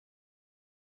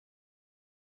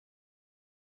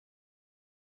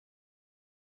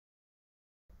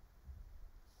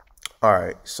All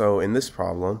right, so in this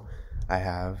problem, I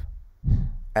have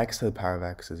x to the power of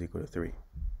x is equal to 3.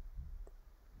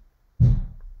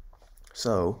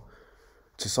 So,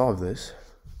 to solve this,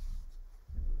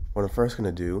 what I'm first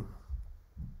going to do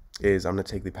is I'm going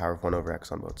to take the power of 1 over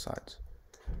x on both sides.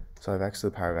 So I have x to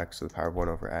the power of x to the power of 1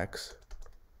 over x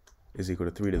is equal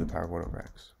to 3 to the power of 1 over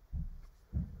x.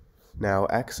 Now,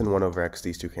 x and 1 over x,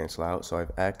 these two cancel out, so I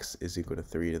have x is equal to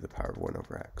 3 to the power of 1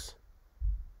 over x.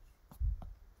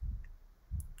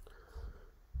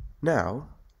 Now,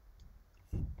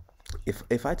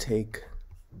 if I take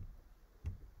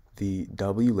the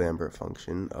W Lambert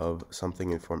function of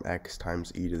something in form x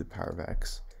times e to the power of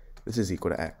x, this is equal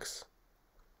to x.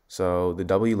 So the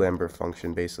W Lambert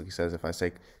function basically says if I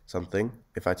take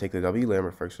the W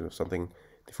Lambert function of something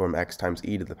in form x times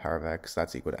e to the power of x,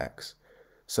 that's equal to x.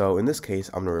 So in this case,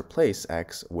 I'm going to replace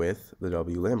x with the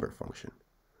W Lambert function.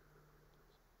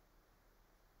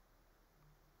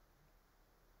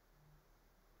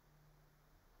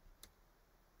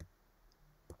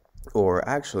 Or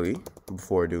actually,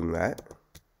 before doing that,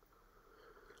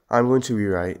 I'm going to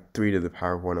rewrite 3 to the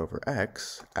power of 1 over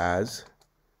x as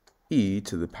e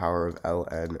to the power of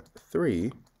ln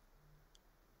 3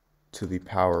 to the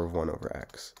power of 1 over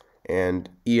x. And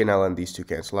e and ln, these two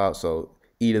cancel out, so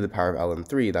e to the power of ln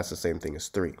 3, that's the same thing as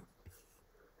 3.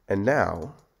 And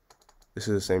now, this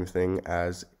is the same thing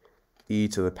as e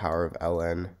to the power of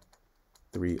ln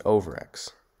 3 over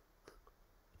x.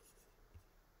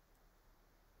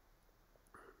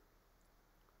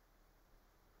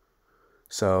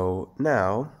 So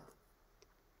now,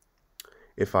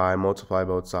 if I multiply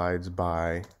both sides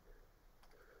by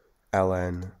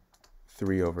ln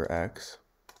 3 over x,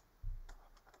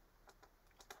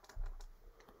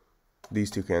 these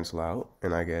two cancel out,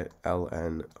 and I get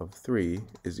ln of 3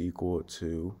 is equal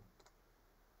to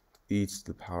e to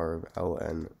the power of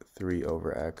ln 3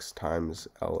 over x times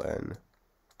ln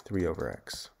 3 over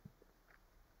x.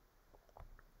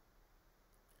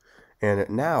 And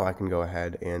now I can go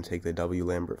ahead and take the W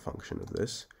Lambert function of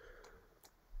this.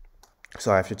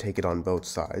 So I have to take it on both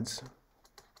sides.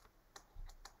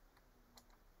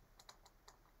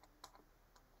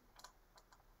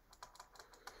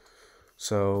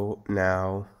 So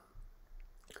now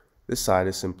this side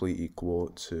is simply equal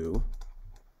to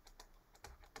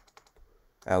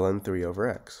ln 3 over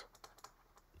x.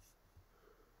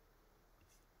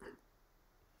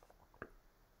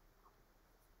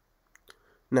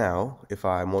 Now, if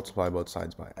I multiply both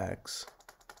sides by x,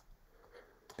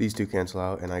 these two cancel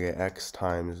out, and I get x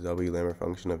times W Lambert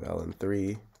function of ln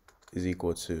 3 is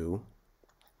equal to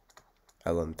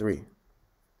ln 3.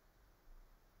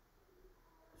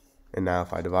 And now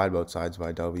if I divide both sides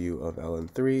by W of ln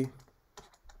 3,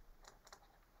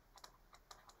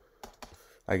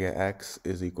 I get x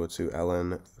is equal to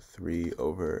ln 3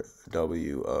 over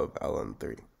W of ln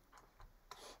 3.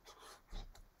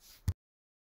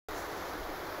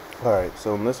 Alright,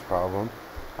 so in this problem,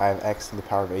 I have x to the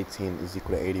power of 18 is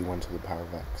equal to 81 to the power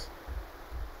of x.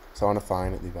 So I want to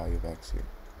find the value of x here.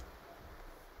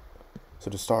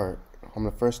 So to start, I'm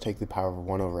going to first take the power of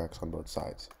 1 over x on both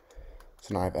sides.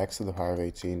 So now I have x to the power of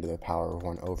 18 to the power of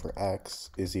 1 over x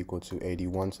is equal to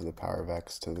 81 to the power of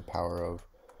x to the power of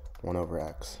 1 over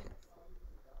x.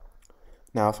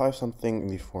 Now if I have something in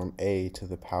the form a to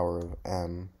the power of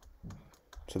m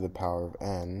to the power of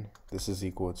n, this is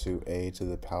equal to a to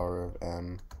the power of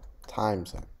m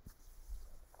times n.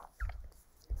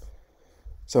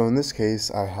 So in this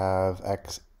case, I have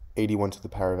 81 to the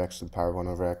power of x to the power of 1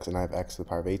 over x, and I have x to the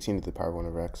power of 18 to the power of 1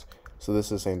 over x. So this is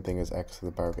the same thing as x to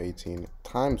the power of 18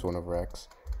 times 1 over x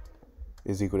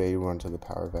is equal to 81 to the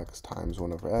power of x times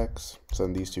 1 over x. So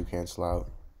then these two cancel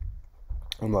out.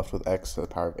 I'm left with x to the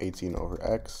power of 18 over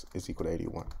x is equal to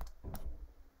 81.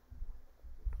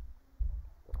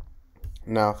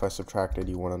 Now if I subtract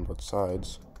 81 on both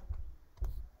sides,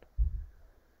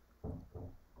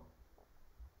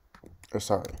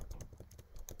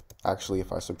 actually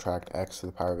if I subtract x to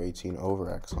the power of 18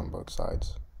 over x on both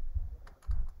sides,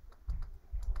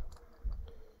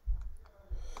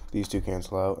 these two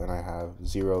cancel out, and I have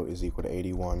 0 is equal to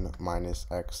 81 minus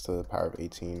x to the power of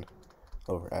 18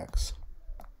 over x.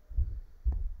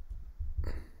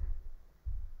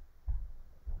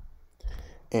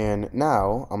 And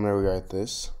now I'm going to rewrite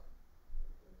this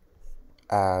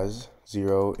as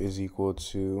 0 is equal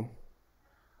to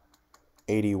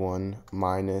 81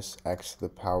 minus x to the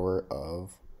power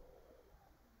of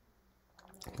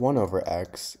 1 over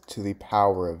x to the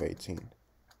power of 18.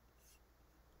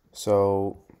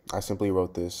 So I simply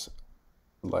wrote this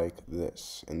like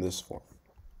this, in this form.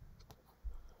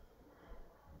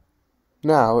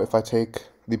 Now, if I take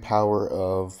the power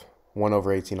of 1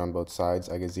 over 18 on both sides,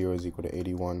 I get 0 is equal to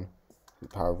 81 to the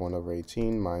power of 1 over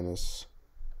 18 minus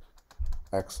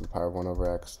x to the power of 1 over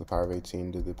x to the power of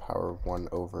 18 to the power of 1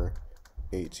 over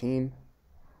 18.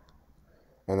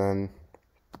 And then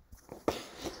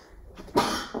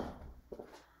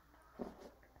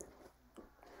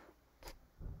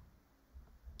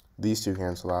these two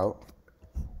cancel out,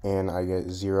 and I get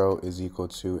 0 is equal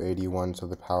to 81 to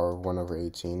the power of 1 over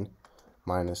 18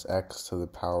 minus x to the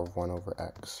power of 1 over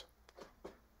x.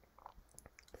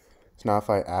 So now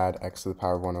if I add x to the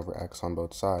power of 1 over x on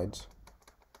both sides,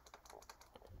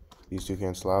 these two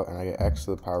cancel out, and I get x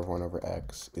to the power of 1 over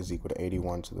x is equal to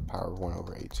 81 to the power of 1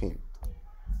 over 18.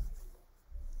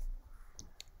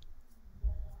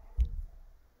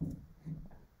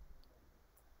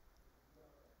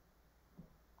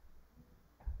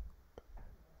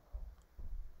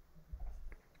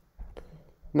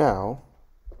 Now,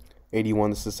 81,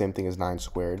 this is the same thing as 9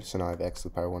 squared, so now I have x to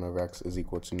the power of 1 over x is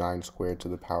equal to 9 squared to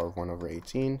the power of 1 over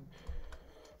 18.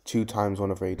 2 times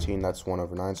 1 over 18, that's 1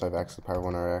 over 9, so I have x to the power of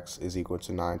 1 over x is equal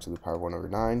to 9 to the power of 1 over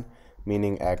 9,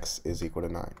 meaning x is equal to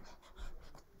 9.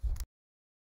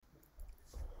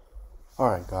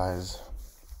 Alright guys,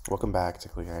 welcome back to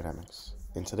Click Academics.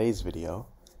 In today's video,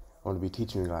 I'm going to be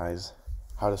teaching you guys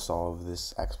how to solve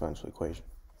this exponential equation.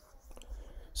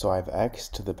 So I have x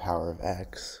to the power of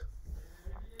x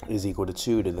is equal to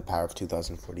 2 to the power of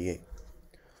 2048.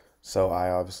 So I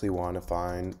obviously want to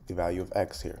find the value of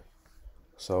x here.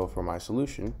 So for my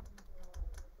solution,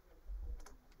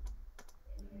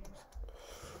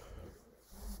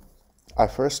 I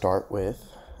first start with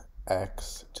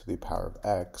x to the power of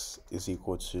x is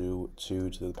equal to 2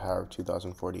 to the power of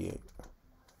 2048.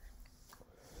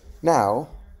 Now,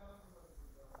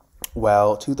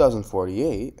 well,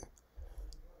 2048,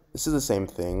 this is the same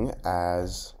thing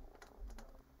as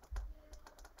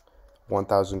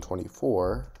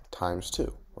 1024 times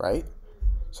 2, right?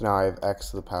 So now I have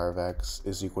x to the power of x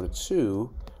is equal to 2.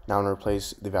 Now I'm going to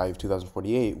replace the value of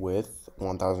 2048 with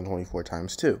 1024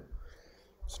 times 2.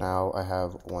 So now I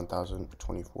have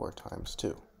 1024 times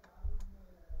 2.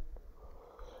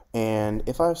 And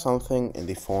if I have something in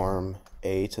the form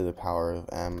a to the power of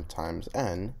m times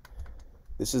n,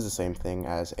 this is the same thing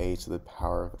as a to the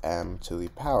power of m to the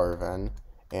power of n,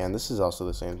 and this is also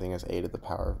the same thing as a to the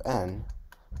power of n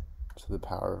to the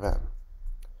power of m.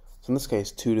 So in this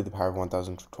case, 2 to the power of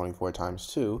 1024 times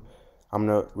 2, I'm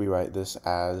going to rewrite this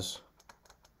as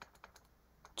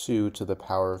 2 to the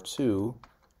power of 2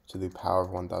 to the power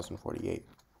of 1048.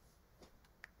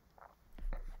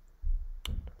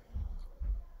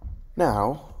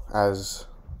 Now, as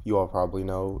you all probably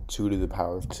know, 2 to the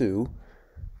power of 2,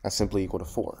 that's simply equal to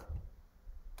 4.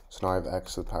 So now I have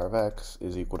x to the power of x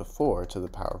is equal to 4 to the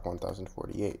power of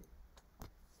 1048.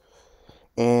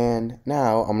 And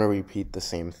now I'm going to repeat the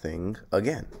same thing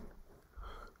again.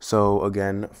 So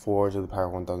again, 4 to the power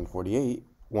of 1048,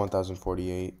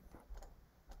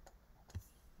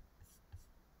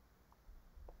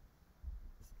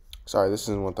 sorry, this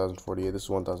isn't 1048, this is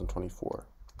 1024.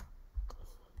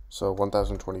 So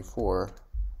 1024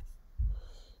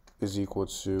 is equal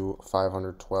to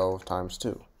 512 times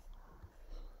 2.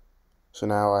 So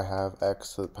now I have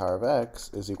x to the power of x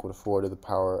is equal to 4 to the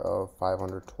power of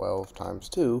 512 times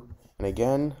 2. And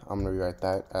again, I'm going to rewrite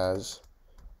that as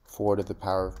 4 to the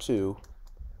power of 2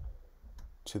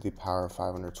 to the power of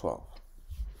 512.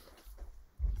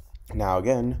 Now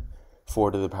again,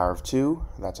 4 to the power of 2,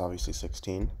 that's obviously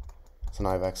 16. So now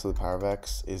I have x to the power of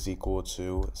x is equal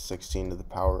to 16 to the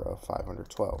power of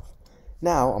 512.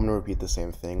 Now I'm going to repeat the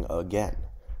same thing again.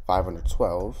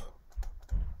 512,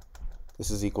 this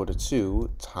is equal to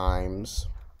 2 times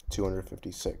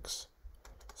 256.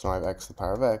 So now I have x to the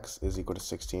power of x is equal to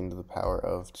 16 to the power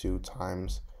of 2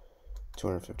 times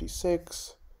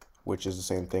 256, which is the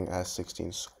same thing as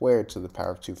 16 squared to the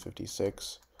power of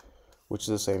 256, which is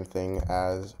the same thing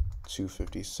as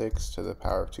 256 to the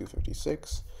power of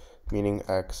 256, meaning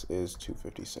x is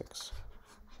 256.